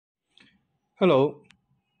Hello,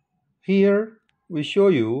 here we show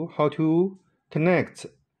you how to connect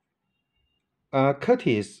a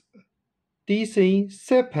CURTIS DC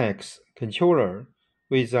SepEx controller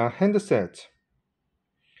with a handset.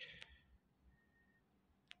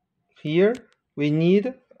 Here we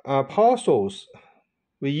need a power source.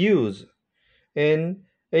 We use an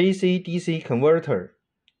AC-DC converter.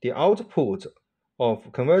 The output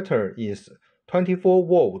of converter is 24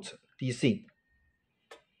 volt DC.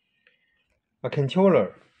 A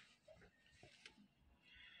controller.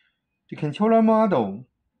 The controller model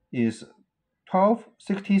is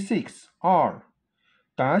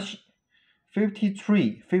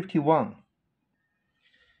 1266R-5351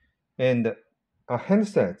 and a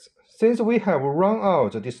handset. Since we have run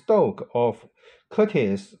out the stock of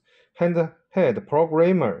CURTIS handheld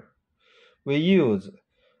programmer, we use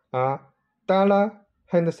a dollar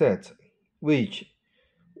handset which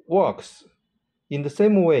works in the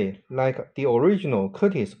same way like the original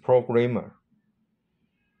CURTIS programmer.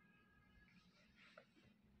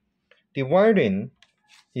 The wiring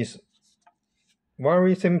is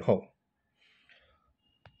very simple.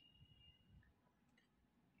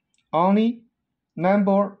 Only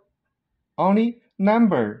number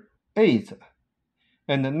 8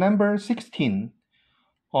 and number 16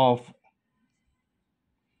 of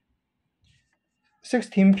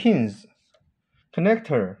 16 pins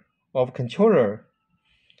connector of controller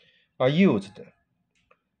are used,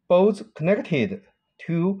 both connected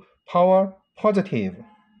to power positive,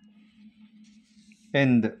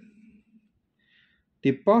 and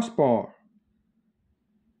the bus bar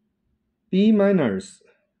B-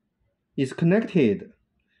 is connected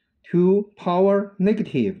to power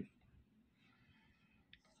negative,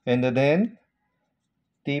 and then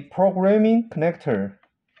the programming connector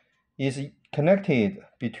is connected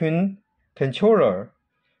between controller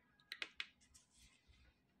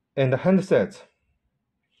and the handset.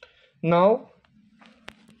 Now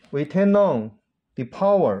we turn on the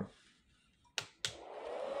power.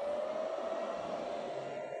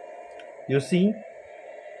 You see,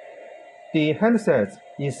 the handset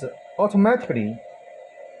is automatically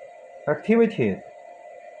activated.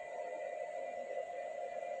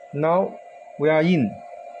 Now we are in.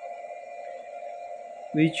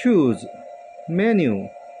 We choose menu,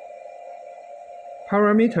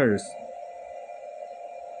 parameters.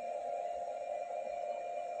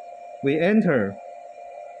 We enter.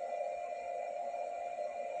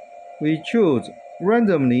 We choose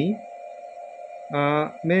randomly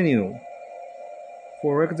a menu.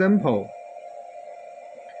 For example,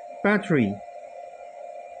 battery.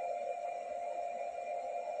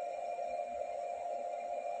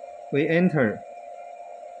 We enter.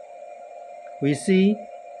 We see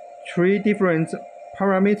 3 different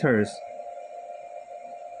parameters.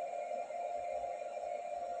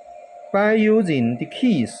 By using the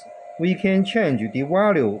keys, we can change the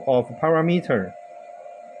value of parameter,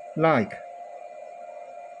 like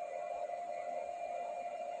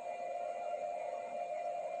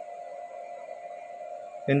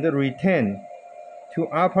and return to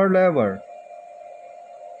upper level.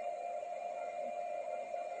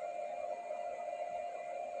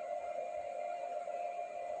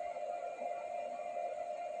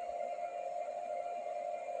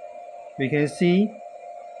 We can see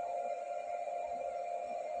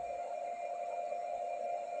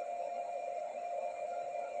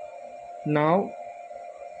now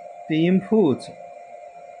the input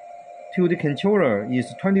to the controller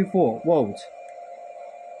is 24 volts.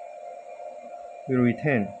 We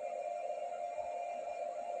return.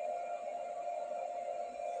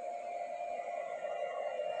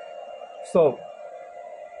 So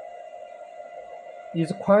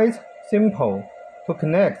it's quite simple to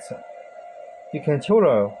connect the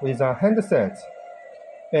controller with a handset,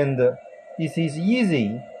 and it is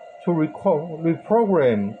easy to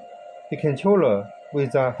reprogram the controller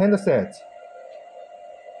with a handset.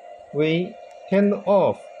 We turn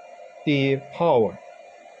off the power.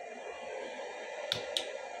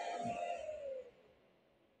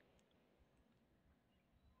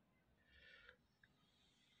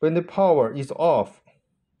 When the power is off,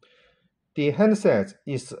 the handset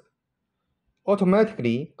is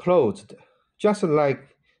automatically closed, just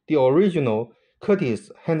like the original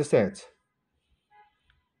CURTIS handset.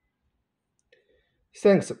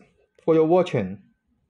 Thanks for your watching.